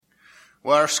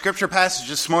Well, our scripture passage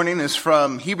this morning is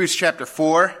from Hebrews chapter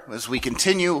 4. As we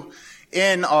continue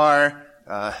in our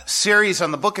series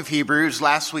on the book of Hebrews,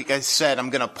 last week I said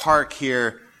I'm going to park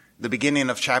here the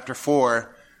beginning of chapter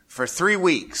 4 for 3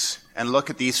 weeks and look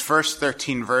at these first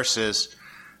 13 verses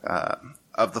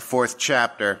of the 4th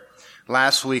chapter.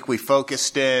 Last week we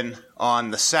focused in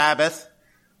on the Sabbath.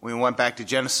 We went back to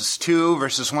Genesis 2,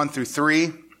 verses 1 through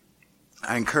 3.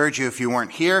 I encourage you, if you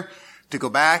weren't here, to go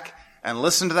back and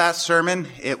listen to that sermon.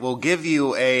 It will give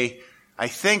you a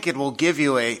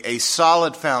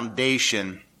solid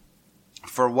foundation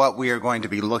for what we are going to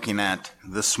be looking at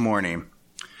this morning.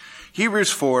 Hebrews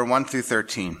 4, 1 through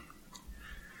 13.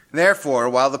 Therefore,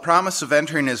 while the promise of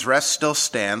entering his rest still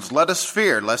stands, let us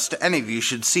fear lest any of you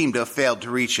should seem to have failed to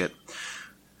reach it.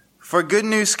 For good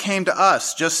news came to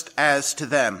us just as to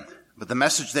them, but the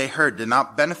message they heard did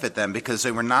not benefit them because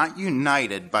they were not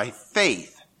united by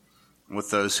faith with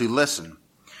those who listen.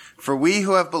 For we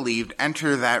who have believed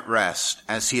enter that rest,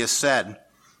 as he has said,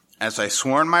 as I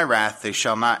swore in my wrath, they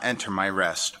shall not enter my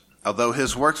rest, although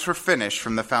his works were finished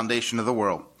from the foundation of the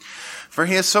world. For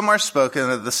he has somewhere spoken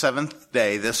of the seventh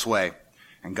day this way,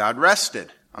 and God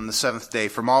rested on the seventh day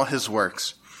from all his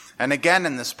works. And again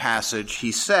in this passage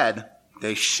he said,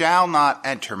 they shall not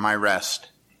enter my rest.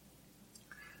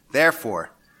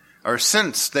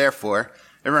 Since therefore,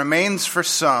 it remains for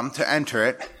some to enter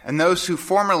it, and those who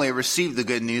formerly received the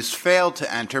good news failed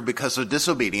to enter because of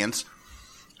disobedience.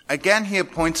 Again he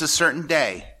appoints a certain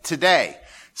day, today,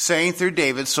 saying through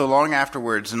David so long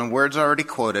afterwards in the words already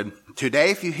quoted,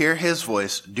 today if you hear his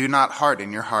voice, do not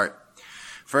harden your heart.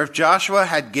 For if Joshua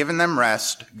had given them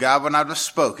rest, God would not have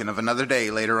spoken of another day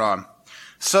later on.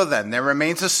 So then, there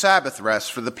remains a Sabbath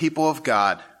rest for the people of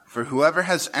God, for whoever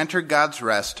has entered God's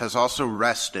rest has also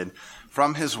rested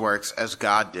from his works as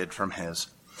God did from his.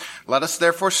 Let us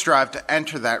therefore strive to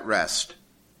enter that rest,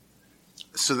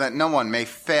 so that no one may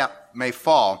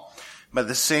fall by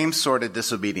the same sort of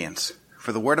disobedience.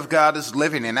 For the word of God is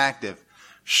living and active,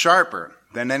 sharper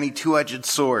than any two-edged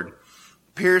sword,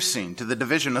 piercing to the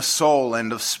division of soul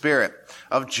and of spirit,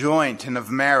 of joint and of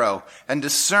marrow, and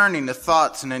discerning the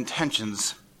thoughts and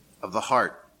intentions of the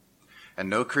heart. And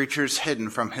no creature is hidden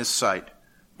from his sight,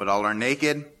 but all are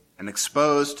naked and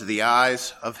exposed to the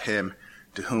eyes of him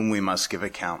to whom we must give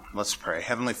account. Let's pray.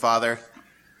 Heavenly Father,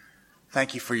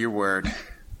 thank you for your word.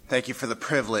 Thank you for the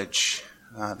privilege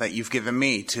that you've given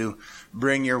me to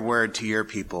bring your word to your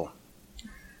people.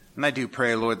 And I do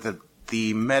pray, Lord, that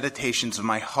the meditations of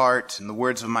my heart and the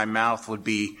words of my mouth would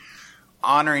be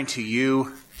honoring to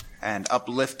you and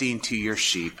uplifting to your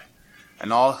sheep.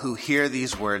 And all who hear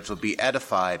these words will be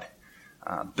edified,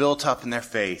 built up in their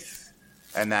faith,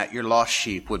 and that your lost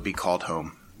sheep would be called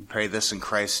home. We pray this in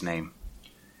Christ's name.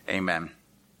 Amen.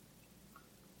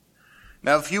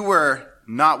 Now, if you were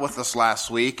not with us last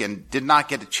week and did not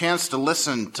get a chance to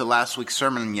listen to last week's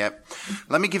sermon yet,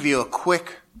 let me give you a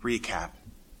quick recap.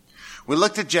 We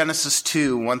looked at Genesis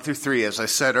 2, 1 through 3, as I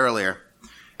said earlier,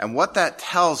 and what that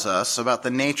tells us about the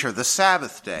nature of the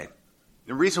Sabbath day.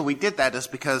 The reason we did that is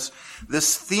because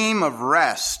this theme of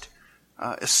rest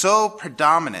is so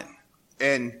predominant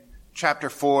in chapter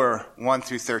 4, 1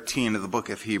 through 13 of the book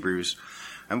of Hebrews.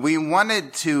 And we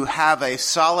wanted to have a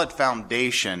solid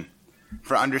foundation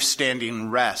for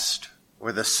understanding rest,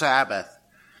 or the Sabbath.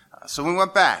 So we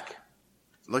went back,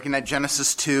 looking at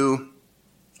Genesis 2,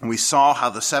 and we saw how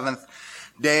the seventh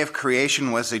day of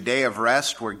creation was a day of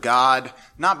rest, where God,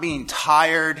 not being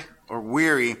tired or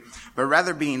weary, but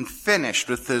rather being finished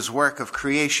with his work of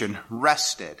creation,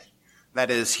 rested.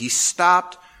 That is, he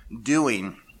stopped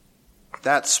doing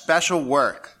that special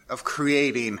work of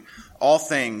creating all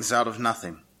things out of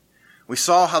nothing. We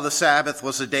saw how the Sabbath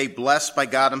was a day blessed by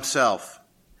God himself.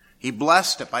 He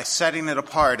blessed it by setting it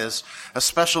apart as a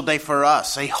special day for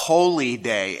us, a holy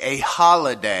day, a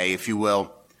holiday, if you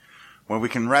will, where we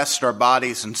can rest our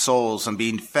bodies and souls and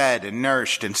being fed and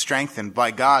nourished and strengthened by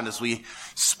God as we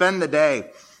spend the day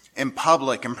in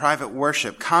public and private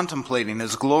worship, contemplating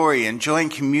his glory, enjoying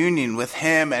communion with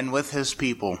him and with his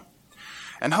people.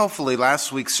 And hopefully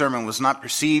last week's sermon was not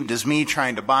perceived as me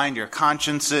trying to bind your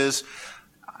consciences.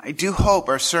 I do hope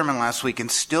our sermon last week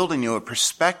instilled in you a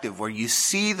perspective where you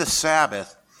see the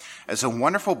Sabbath as a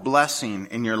wonderful blessing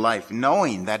in your life,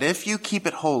 knowing that if you keep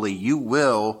it holy, you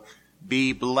will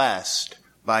be blessed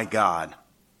by God.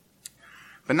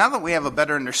 But now that we have a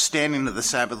better understanding of the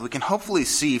Sabbath, we can hopefully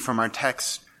see from our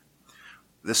text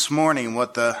this morning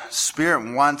what the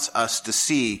Spirit wants us to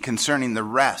see concerning the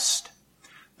rest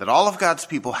that all of God's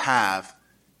people have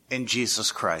in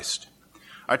Jesus Christ.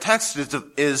 Our text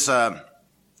is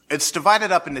it's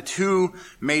divided up into two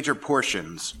major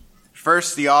portions.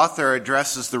 First, the author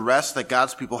addresses the rest that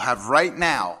God's people have right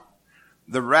now.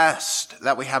 The rest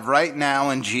that we have right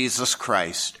now in Jesus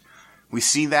Christ. We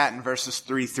see that in verses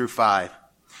 3 through 5.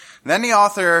 Then the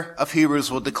author of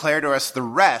Hebrews will declare to us the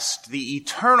rest, the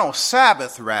eternal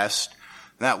Sabbath rest,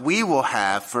 that we will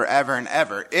have forever and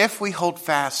ever if we hold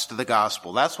fast to the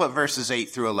gospel. That's what verses 8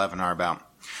 through 11 are about.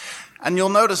 And you'll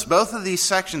notice both of these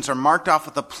sections are marked off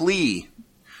with a plea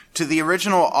to the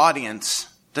original audience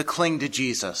to cling to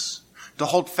Jesus, to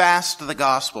hold fast to the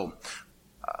gospel.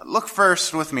 Look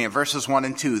first with me at verses 1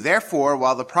 and 2. Therefore,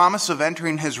 while the promise of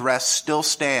entering his rest still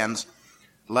stands,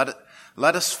 let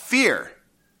us fear,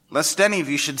 lest any of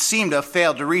you should seem to have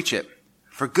failed to reach it.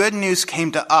 For good news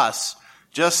came to us,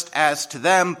 just as to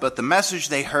them, but the message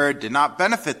they heard did not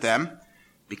benefit them,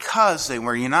 because they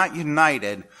were not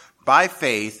united by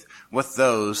faith with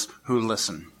those who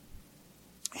listen.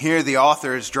 Here the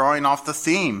author is drawing off the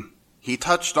theme he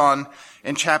touched on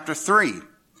in chapter 3.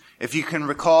 If you can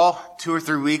recall, 2 or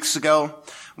 3 weeks ago,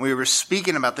 we were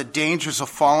speaking about the dangers of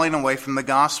falling away from the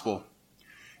gospel.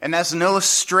 And as an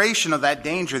illustration of that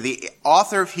danger, the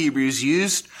author of Hebrews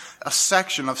used a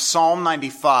section of Psalm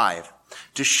 95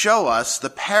 to show us the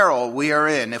peril we are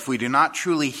in if we do not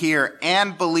truly hear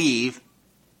and believe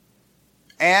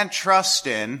and trust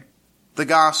in the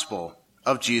gospel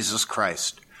of Jesus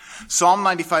Christ. Psalm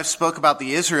 95 spoke about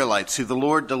the Israelites who the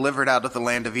Lord delivered out of the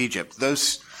land of Egypt.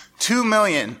 Those 2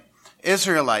 million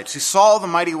Israelites who saw the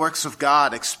mighty works of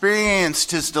God,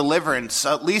 experienced his deliverance,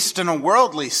 at least in a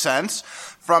worldly sense,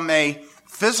 from a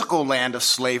physical land of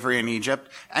slavery in Egypt,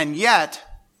 and yet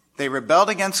they rebelled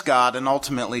against God and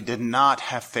ultimately did not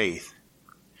have faith.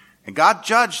 And God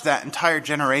judged that entire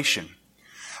generation.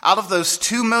 Out of those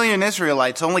 2 million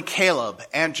Israelites, only Caleb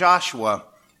and Joshua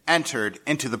entered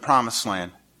into the promised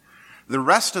land. The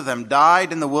rest of them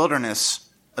died in the wilderness,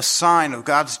 a sign of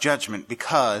God's judgment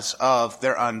because of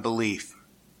their unbelief.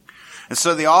 And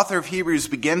so the author of Hebrews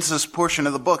begins this portion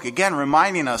of the book, again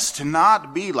reminding us to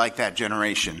not be like that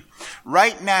generation.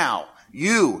 Right now,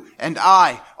 you and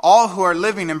I, all who are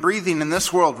living and breathing in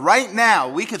this world, right now,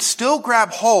 we could still grab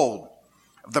hold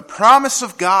of the promise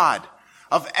of God,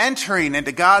 of entering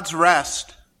into God's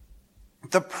rest.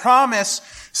 The promise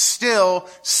still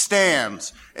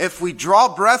stands. If we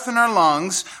draw breath in our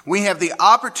lungs, we have the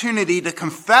opportunity to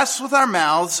confess with our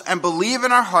mouths and believe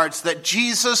in our hearts that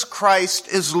Jesus Christ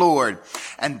is Lord.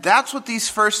 And that's what these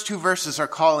first 2 verses are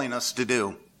calling us to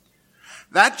do.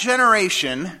 That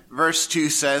generation, verse 2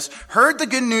 says, heard the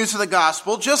good news of the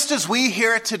gospel just as we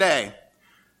hear it today.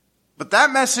 But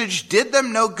that message did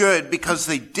them no good because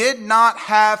they did not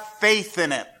have faith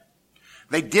in it.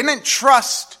 They didn't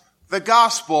trust the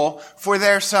gospel for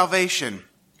their salvation.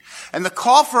 And the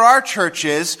call for our church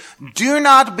is, do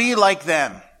not be like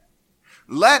them.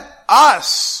 Let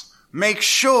us make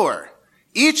sure,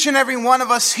 each and every one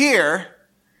of us here,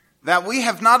 that we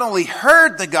have not only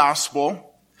heard the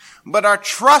gospel, but are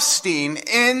trusting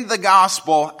in the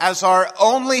gospel as our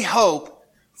only hope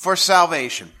for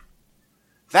salvation.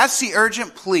 That's the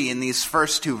urgent plea in these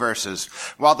first 2 verses.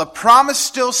 While the promise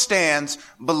still stands,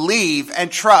 believe and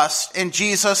trust in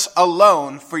Jesus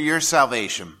alone for your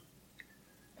salvation.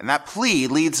 And that plea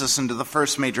leads us into the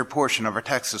first major portion of our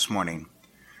text this morning.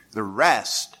 The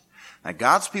rest that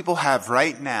God's people have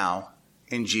right now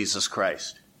in Jesus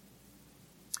Christ.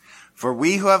 For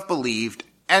we who have believed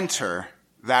enter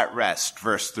that rest,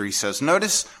 verse 3 says.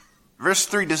 Notice, verse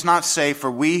 3 does not say,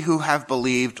 for we who have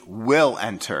believed will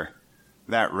enter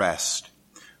that rest.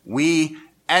 We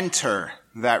enter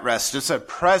that rest. It's a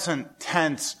present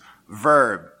tense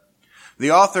verb.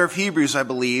 The author of Hebrews, I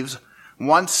believe,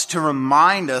 wants to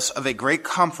remind us of a great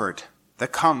comfort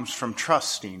that comes from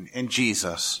trusting in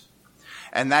Jesus.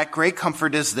 And that great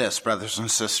comfort is this, brothers and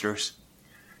sisters.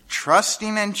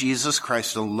 Trusting in Jesus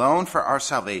Christ alone for our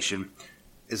salvation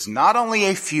is not only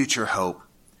a future hope,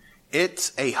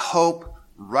 it's a hope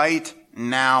right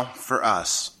now for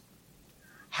us.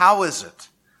 How is it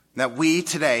that we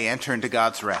today enter into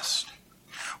God's rest?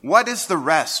 What is the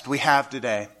rest we have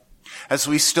today as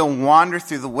we still wander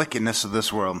through the wickedness of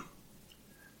this world?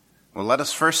 Well, let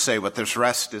us first say what this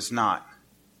rest is not.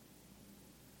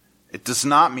 It does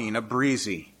not mean a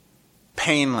breezy,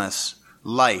 painless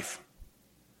life.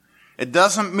 It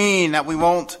doesn't mean that we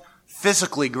won't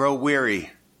physically grow weary,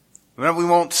 that we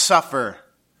won't suffer,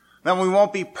 that we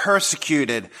won't be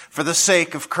persecuted for the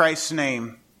sake of Christ's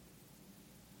name.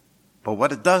 But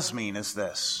what it does mean is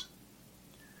this.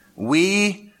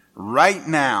 We, right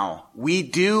now, we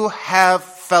do have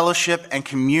fellowship and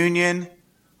communion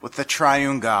with the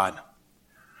triune God.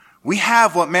 We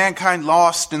have what mankind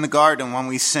lost in the garden when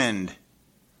we sinned.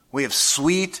 We have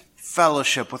sweet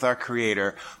fellowship with our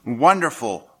Creator.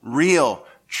 Wonderful, real,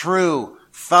 true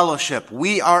fellowship.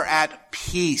 We are at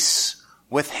peace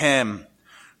with Him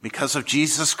because of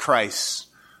Jesus Christ's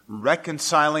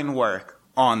reconciling work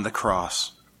on the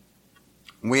cross.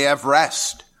 We have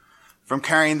rest from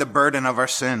carrying the burden of our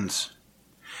sins.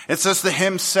 It's as the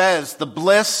hymn says, the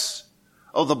bliss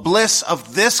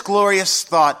of this glorious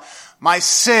thought, my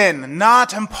sin,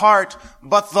 not in part,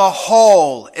 but the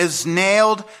whole, is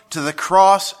nailed to the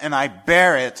cross, and I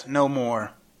bear it no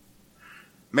more.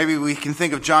 Maybe we can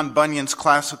think of John Bunyan's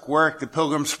classic work, The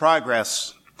Pilgrim's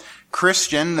Progress.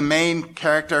 Christian, the main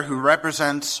character who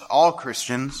represents all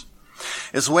Christians,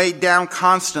 is weighed down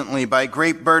constantly by a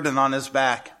great burden on his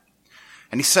back.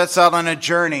 And he sets out on a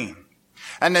journey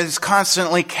and is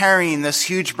constantly carrying this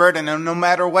huge burden. And no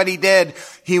matter what he did,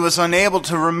 he was unable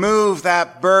to remove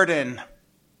that burden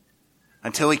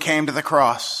until he came to the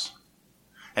cross.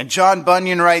 And John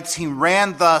Bunyan writes, he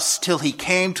ran thus till he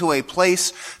came to a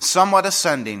place somewhat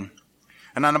ascending.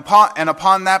 And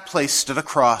upon that place stood a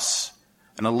cross,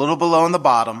 and a little below in the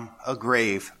bottom, a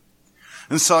grave.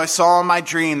 And so I saw in my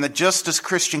dream that just as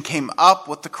Christian came up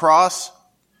with the cross,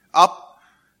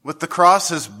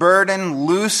 his burden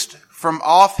loosed from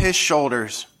off his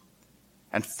shoulders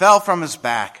and fell from his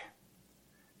back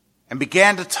and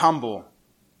began to tumble,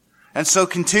 and so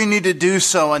continued to do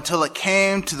so until it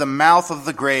came to the mouth of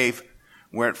the grave,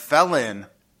 where it fell in,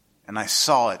 and I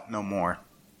saw it no more.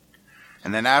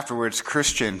 And then afterwards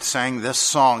Christian sang this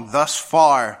song, thus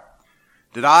far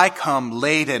did I come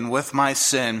laden with my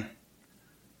sin,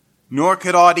 nor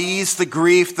could aught ease the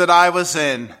grief that I was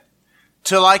in,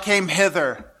 till I came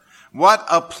hither. What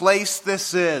a place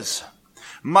this is!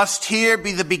 Must here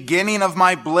be the beginning of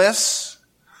my bliss?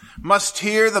 Must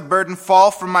here the burden fall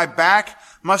from my back?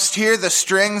 Must here the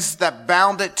strings that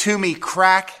bound it to me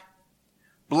crack?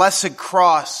 Blessed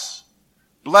cross,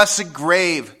 blessed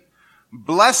grave,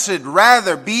 blessed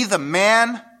rather be the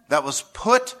man that was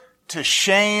put to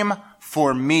shame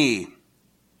for me.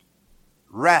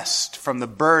 Rest from the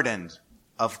burden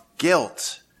of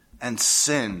guilt and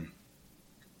sin.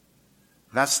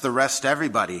 That's the rest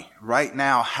everybody right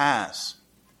now has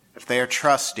if they are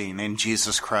trusting in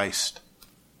Jesus Christ.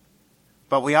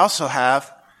 But we also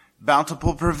have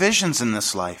bountiful provisions in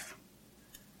this life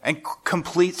and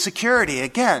complete security.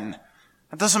 Again,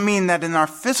 that doesn't mean that in our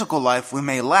physical life we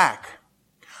may lack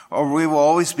or we will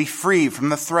always be free from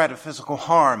the threat of physical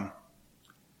harm.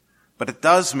 But it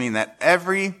does mean that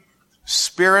every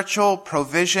spiritual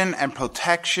provision and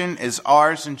protection is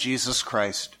ours in Jesus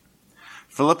Christ.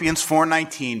 Philippians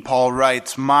 4:19, Paul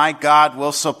writes, my God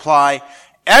will supply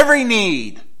every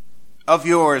need of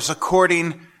yours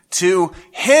according to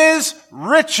His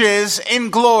riches in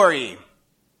glory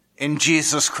in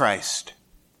Jesus Christ.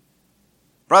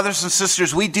 Brothers and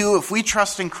sisters, if we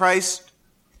trust in Christ,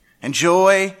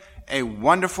 enjoy a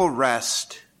wonderful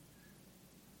rest,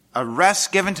 a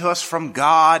rest given to us from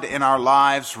God in our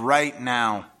lives right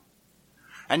now.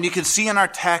 And you can see in our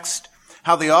text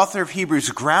how the author of Hebrews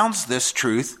grounds this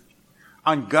truth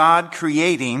on God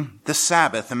creating the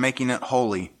Sabbath and making it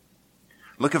holy.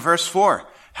 Look at verse 4.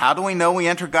 How do we know we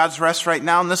enter God's rest right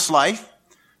now in this life?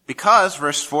 Because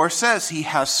verse 4 says He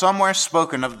has somewhere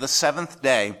spoken of the seventh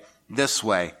day this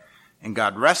way. And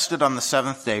God rested on the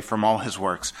seventh day from all His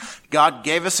works. God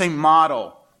gave us a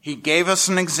model. He gave us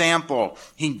an example.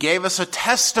 He gave us a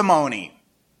testimony.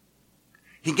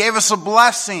 He gave us a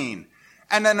blessing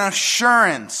and an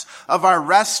assurance of our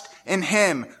rest in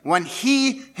Him when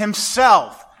He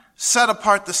Himself set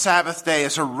apart the Sabbath day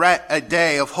as a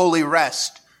day of holy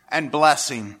rest and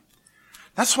blessing.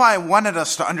 That's why I wanted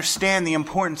us to understand the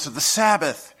importance of the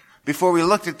Sabbath before we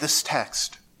looked at this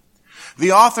text.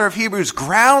 The author of Hebrews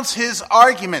grounds his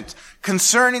argument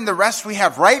concerning the rest we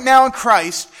have right now in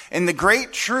Christ in the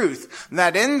great truth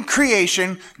that in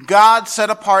creation, God set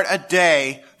apart a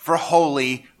day for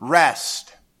holy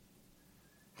rest.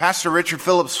 Pastor Richard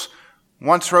Phillips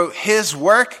once wrote, His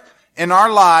work in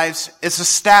our lives is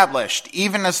established,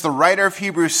 even as the writer of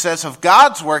Hebrews says of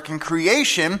God's work in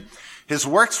creation, His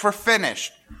works were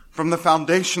finished from the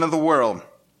foundation of the world.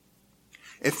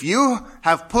 If you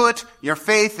have put your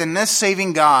faith in this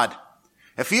saving God,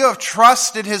 if you have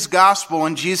trusted His gospel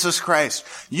in Jesus Christ,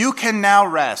 you can now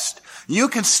rest. You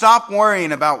can stop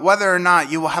worrying about whether or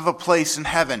not you will have a place in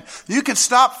heaven. You can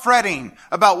stop fretting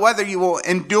about whether you will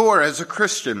endure as a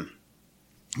Christian.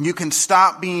 You can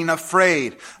stop being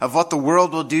afraid of what the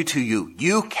world will do to you.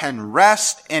 You can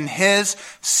rest in His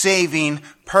saving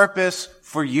purpose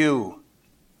for you.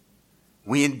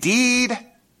 We indeed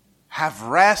have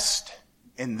rest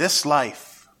in this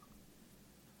life.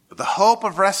 But the hope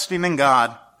of resting in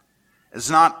God is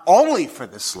not only for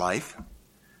this life,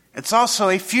 it's also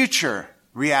a future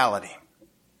reality.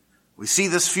 We see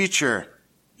this future,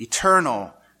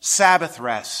 eternal Sabbath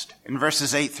rest in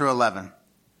verses 8 through 11.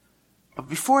 But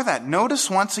before that, notice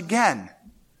once again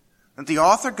that the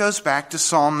author goes back to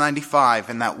Psalm 95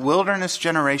 and that wilderness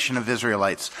generation of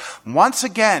Israelites, once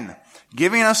again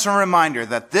giving us a reminder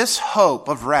that this hope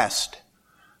of rest,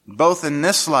 both in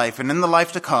this life and in the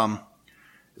life to come,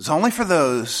 is only for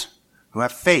those who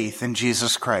have faith in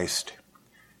Jesus Christ.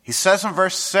 He says in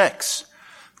verse 6,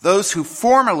 those who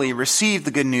formerly received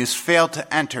the good news failed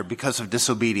to enter because of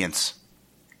disobedience.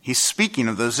 He's speaking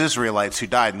of those Israelites who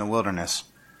died in the wilderness.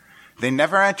 They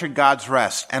never entered God's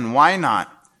rest. And why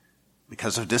not?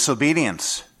 Because of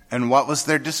disobedience. And what was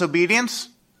their disobedience?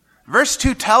 Verse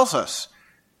 2 tells us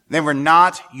they were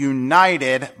not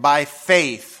united by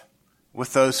faith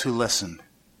with those who listened.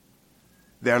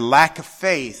 Their lack of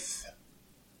faith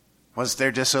was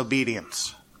their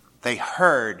disobedience. They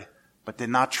heard but did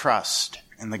not trust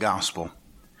in the gospel.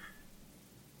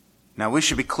 Now we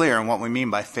should be clear on what we mean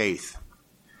by faith.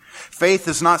 Faith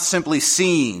is not simply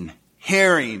seeing,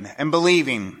 hearing, and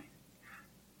believing.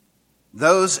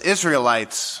 Those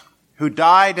Israelites who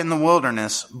died in the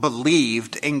wilderness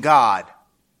believed in God.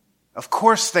 Of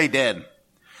course they did.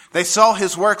 They saw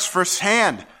his works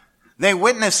firsthand. They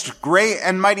witnessed great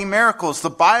and mighty miracles. The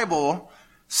Bible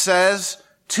says,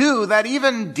 too, that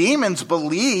even demons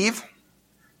believe.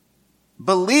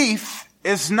 Belief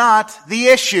is not the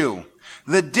issue.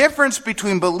 The difference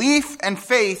between belief and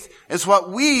faith is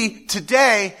what we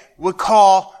today would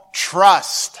call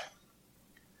trust.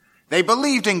 They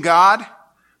believed in God,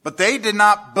 but they did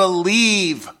not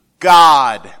believe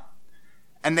God.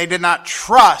 And they did not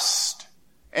trust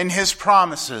in his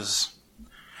promises.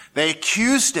 They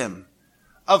accused him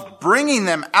of bringing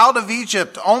them out of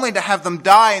Egypt only to have them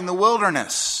die in the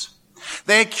wilderness.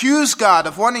 They accused God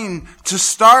of wanting to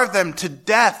starve them to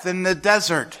death in the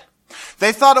desert.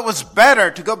 They thought it was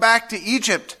better to go back to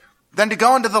Egypt than to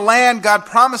go into the land God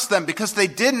promised them because they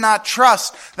did not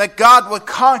trust that God would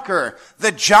conquer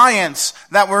the giants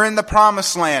that were in the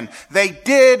promised land. They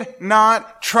did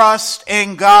not trust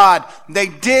in God. They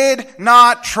did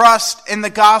not trust in the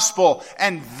gospel.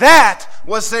 And that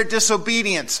was their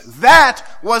disobedience. That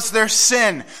was their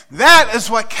sin. That is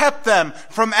what kept them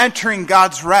from entering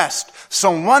God's rest.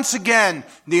 So once again,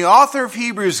 the author of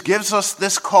Hebrews gives us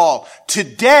this call.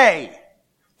 Today,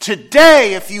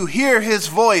 if you hear his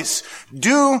voice,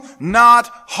 do not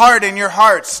harden your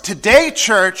hearts. Today,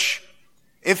 church,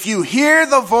 if you hear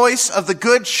the voice of the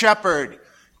Good Shepherd,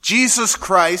 Jesus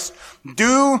Christ,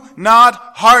 do not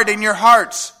harden your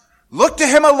hearts. Look to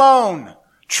him alone.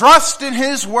 Trust in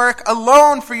his work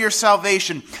alone for your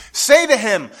salvation. Say to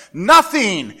him,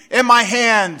 nothing in my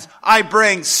hand I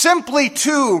bring. Simply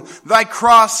to thy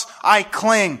cross I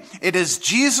cling. It is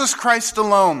Jesus Christ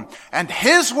alone and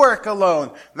his work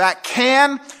alone that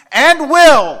can and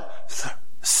will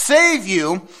save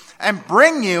you and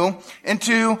bring you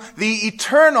into the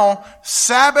eternal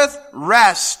Sabbath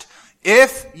rest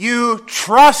if you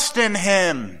trust in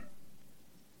him.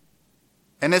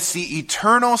 And it's the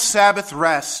eternal Sabbath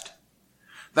rest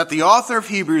that the author of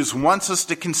Hebrews wants us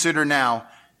to consider now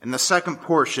in the second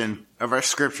portion of our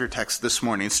scripture text this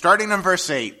morning. Starting in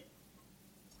verse 8,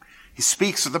 he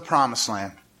speaks of the promised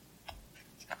land.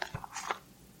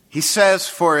 He says,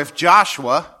 for if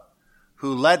Joshua,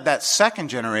 who led that second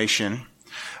generation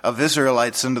of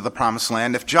Israelites into the promised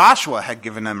land, if Joshua had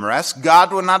given them rest,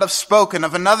 God would not have spoken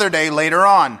of another day later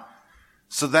on.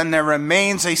 So then there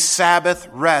remains a Sabbath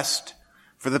rest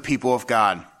for the people of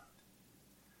God.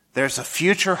 There's a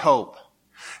future hope,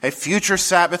 a future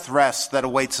Sabbath rest that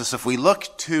awaits us if we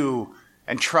look to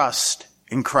and trust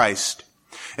in Christ.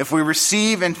 If we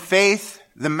receive in faith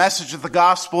the message of the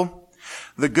gospel,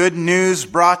 the good news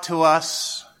brought to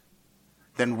us,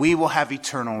 then we will have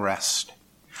eternal rest.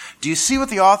 Do you see what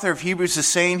the author of Hebrews is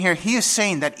saying here? He is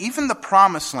saying that even the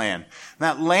promised land,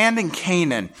 that land in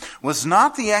Canaan, was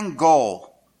not the end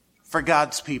goal for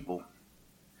God's people.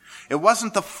 It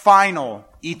wasn't the final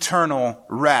eternal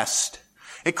rest.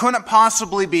 It couldn't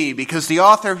possibly be because the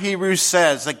author of Hebrews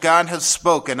says that God has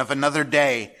spoken of another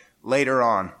day later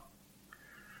on.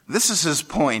 This is his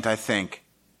point, I think,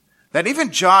 that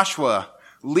even Joshua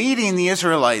leading the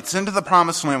Israelites into the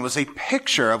promised land was a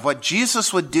picture of what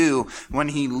Jesus would do when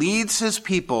he leads his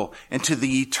people into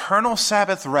the eternal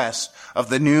Sabbath rest of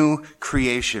the new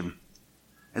creation.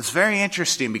 It's very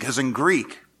interesting because in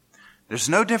Greek, there's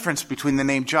no difference between the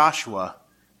name Joshua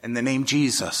and the name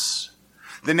Jesus.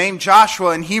 The name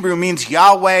Joshua in Hebrew means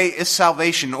Yahweh is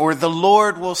salvation, or the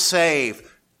Lord will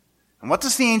save. And what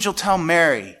does the angel tell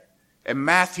Mary in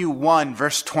Matthew 1,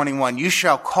 verse 21, you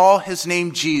shall call his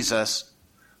name Jesus,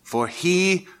 for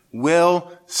he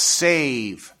will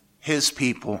save his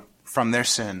people from their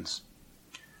sins.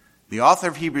 The author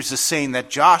of Hebrews is saying that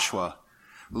Joshua,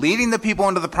 leading the people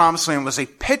into the promised land, was a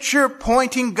picture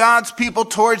pointing God's people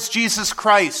towards Jesus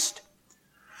Christ,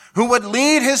 who would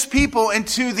lead his people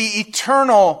into the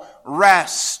eternal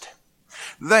rest.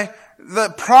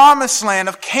 The promised land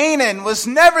of Canaan was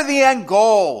never the end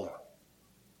goal.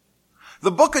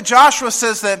 The book of Joshua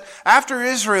says that after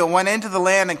Israel went into the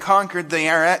land and conquered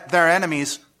their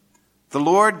enemies, the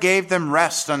Lord gave them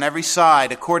rest on every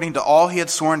side according to all he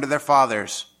had sworn to their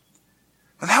fathers.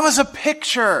 But that was a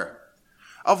picture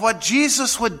of what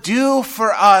Jesus would do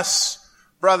for us,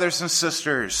 brothers and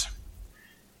sisters.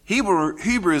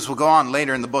 Hebrews will go on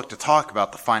later in the book to talk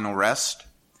about the final rest,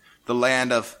 the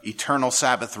land of eternal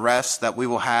Sabbath rest that we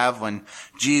will have when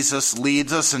Jesus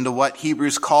leads us into what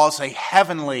Hebrews calls a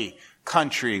heavenly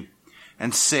country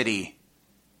and city.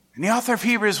 And the author of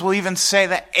Hebrews will even say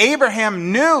that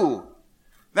Abraham knew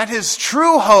that his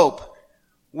true hope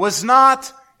was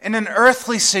not in an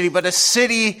earthly city, but a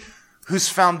city whose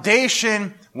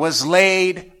foundation was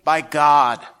laid by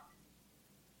God.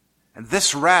 And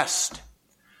this rest,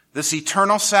 this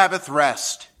eternal Sabbath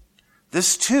rest,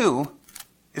 this too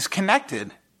is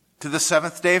connected to the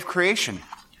seventh day of creation,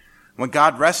 when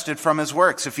God rested from his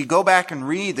works. If you go back and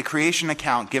read the creation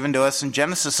account given to us in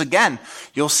Genesis again,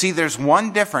 you'll see there's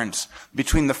one difference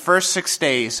between the first 6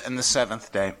 days and the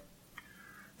seventh day.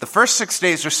 The first 6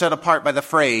 days are set apart by the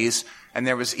phrase, and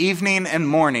there was evening and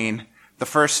morning the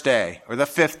first day, or the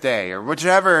fifth day, or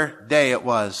whichever day it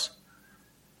was.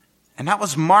 And that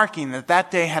was marking that that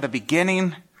day had a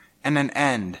beginning and an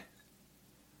end.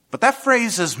 But that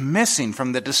phrase is missing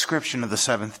from the description of the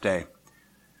seventh day.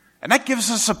 And that gives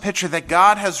us a picture that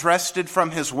God has rested from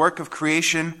his work of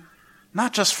creation,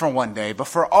 not just for one day, but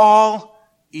for all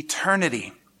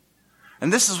eternity.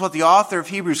 And this is what the author of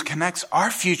Hebrews connects our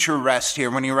future rest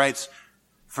here when he writes,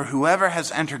 for whoever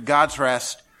has entered God's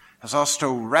rest has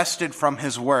also rested from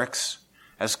his works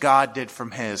as God did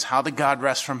from his. How did God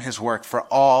rest from his work? For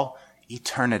all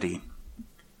eternity.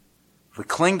 If we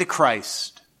cling to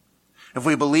Christ, if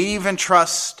we believe and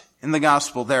trust in the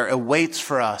gospel, there awaits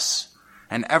for us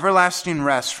an everlasting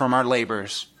rest from our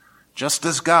labors, just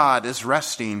as God is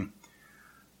resting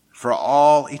for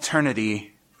all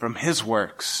eternity from his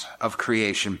works of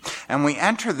creation. And we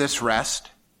enter this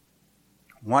rest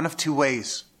one of two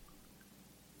ways.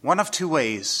 One of two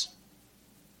ways.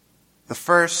 The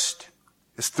first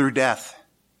is through death.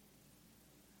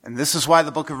 And this is why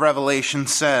the book of Revelation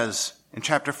says in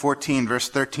chapter 14, verse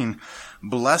 13,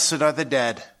 blessed are the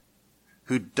dead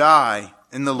who die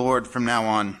in the Lord from now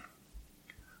on.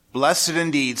 Blessed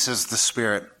indeed, says the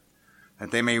Spirit,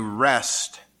 that they may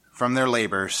rest from their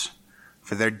labors,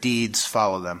 for their deeds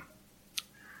follow them.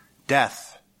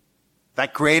 Death,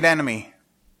 that great enemy,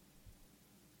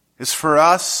 is for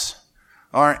us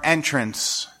our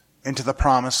entrance into the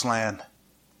promised land.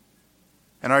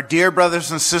 And our dear brothers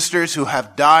and sisters who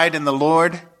have died in the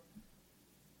Lord,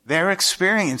 they're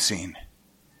experiencing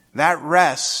that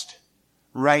rest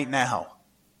right now.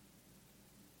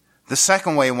 The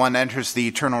second way one enters the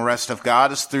eternal rest of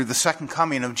God is through the second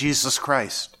coming of Jesus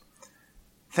Christ.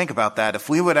 Think about that. If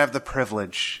we would have the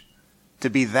privilege to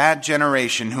be that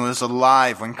generation who is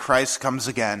alive when Christ comes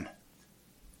again,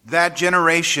 that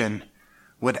generation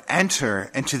would enter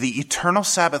into the eternal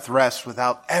Sabbath rest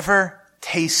without ever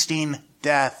tasting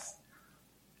death.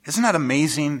 Isn't that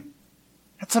amazing?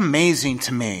 That's amazing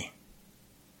to me.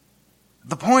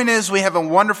 The point is, we have a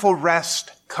wonderful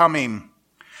rest coming.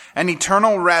 An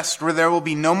eternal rest where there will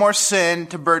be no more sin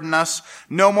to burden us,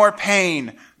 no more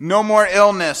pain, no more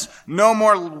illness, no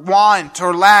more want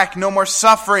or lack, no more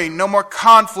suffering, no more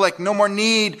conflict, no more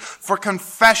need for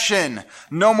confession,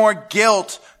 no more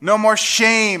guilt, no more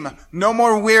shame, no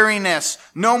more weariness,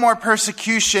 no more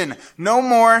persecution, no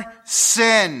more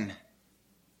sin.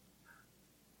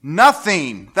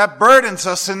 Nothing that burdens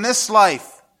us in this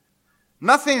life,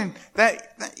 nothing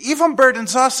that even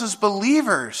burdens us as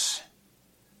believers,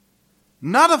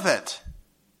 none of it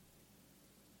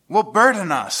will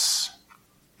burden us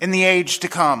in the age to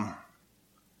come.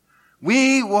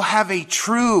 We will have a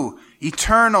true,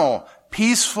 eternal,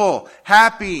 peaceful,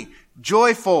 happy,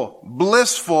 joyful,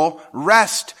 blissful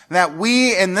rest that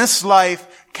we in this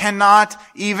life cannot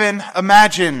even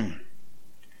imagine.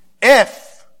 If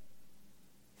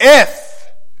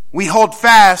we hold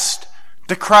fast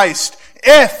to Christ,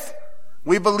 if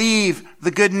we believe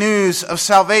the good news of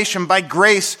salvation by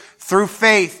grace through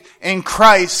faith in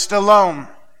Christ alone.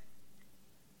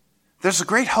 There's a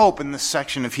great hope in this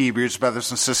section of Hebrews,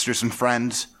 brothers and sisters and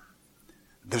friends.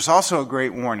 There's also a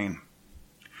great warning.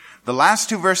 The last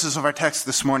two verses of our text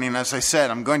this morning, as I said,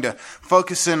 I'm going to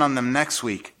focus in on them next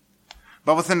week.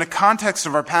 But within the context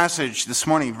of our passage this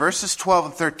morning, verses 12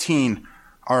 and 13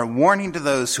 are a warning to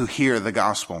those who hear the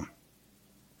gospel.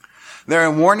 They're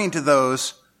a warning to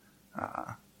those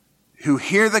who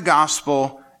hear the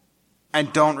gospel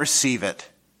and don't receive it.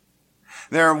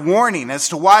 They're a warning as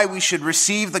to why we should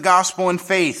receive the gospel in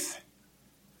faith.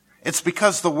 It's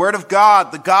because the word of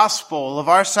God, the gospel of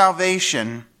our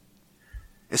salvation,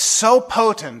 is so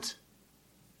potent,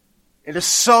 it is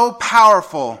so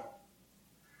powerful,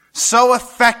 so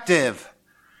effective,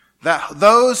 that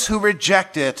those who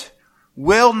reject it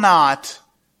will not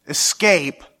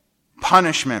escape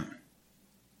punishment.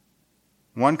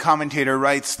 One commentator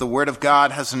writes, the word of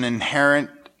God has an inherent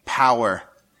power.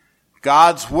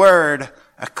 God's word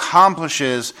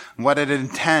accomplishes what it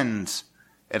intends.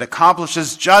 It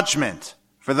accomplishes judgment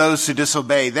for those who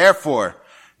disobey. Therefore,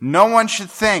 no one should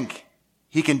think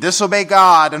he can disobey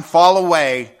God and fall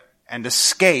away and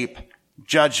escape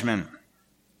judgment.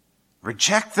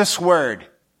 Reject this word.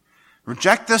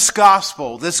 Reject this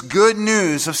gospel, this good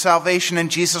news of salvation in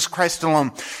Jesus Christ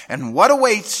alone. And what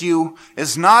awaits you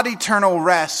is not eternal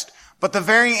rest, but the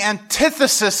very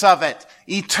antithesis of it,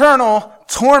 eternal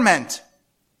torment.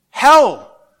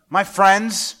 Hell, my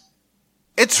friends,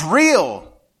 it's real.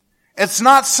 It's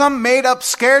not some made-up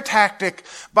scare tactic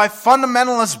by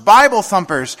fundamentalist Bible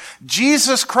thumpers.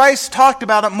 Jesus Christ talked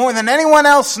about it more than anyone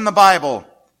else in the Bible.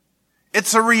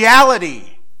 It's a reality.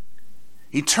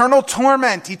 Eternal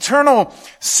torment, eternal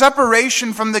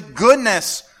separation from the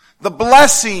goodness, the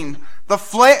blessing, the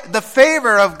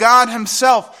favor of God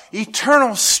himself,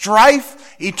 eternal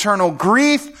strife, eternal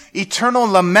grief, eternal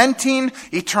lamenting,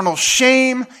 eternal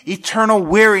shame, eternal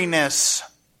weariness.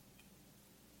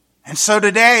 And so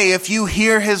today, if you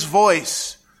hear his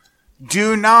voice,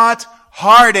 do not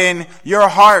harden your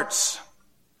hearts.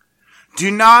 Do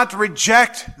not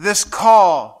reject this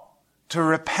call to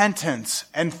repentance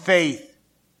and faith.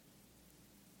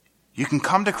 You can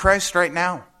come to Christ right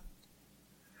now.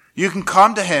 You can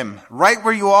come to him right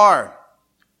where you are.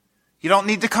 You don't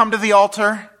need to come to the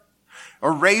altar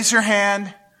or raise your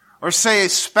hand or say a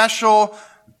special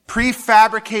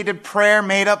prefabricated prayer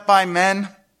made up by men.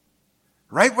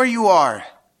 Right where you are,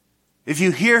 if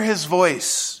you hear his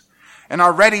voice and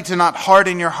are ready to not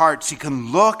harden your hearts, you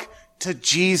can look to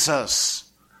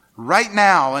Jesus right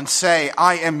now and say,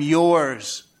 I am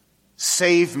yours.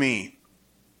 Save me.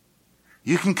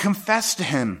 You can confess to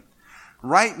him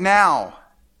right now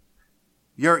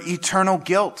your eternal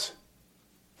guilt.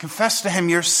 Confess to him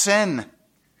your sin,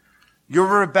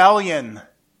 your rebellion.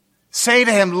 Say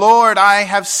to him, Lord, I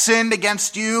have sinned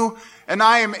against you and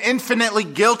I am infinitely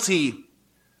guilty.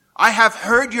 I have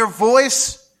heard your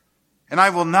voice, and I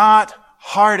will not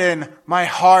harden my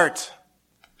heart.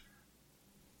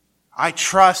 I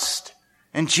trust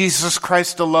in Jesus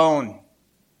Christ alone,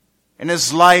 in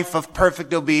his life of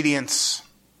perfect obedience,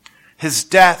 his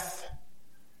death,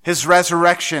 his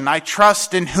resurrection. I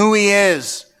trust in who he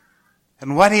is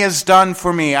and what he has done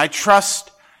for me. I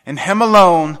trust in him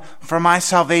alone for my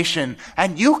salvation.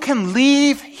 And you can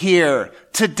leave here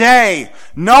today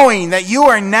knowing that you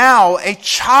are now a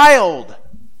child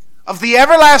of the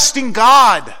everlasting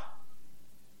God.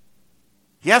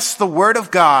 Yes, the word of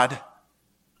God,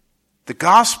 the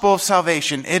gospel of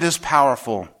salvation, it is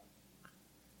powerful.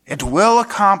 It will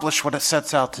accomplish what it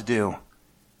sets out to do.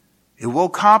 It will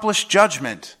accomplish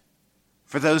judgment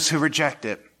for those who reject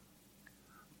it.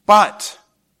 But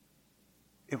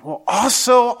it will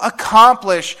also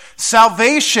accomplish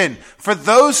salvation for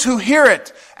those who hear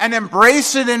it and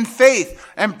embrace it in faith,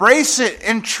 embrace it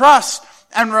in trust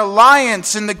and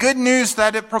reliance in the good news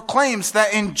that it proclaims,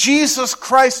 that in Jesus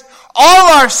Christ all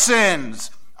our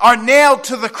sins are nailed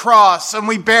to the cross and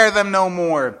we bear them no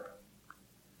more.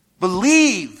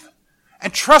 Believe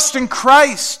and trust in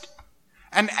Christ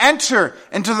and enter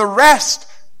into the rest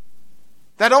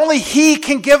that only he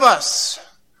can give us,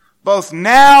 both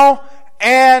now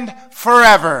and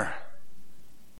forever.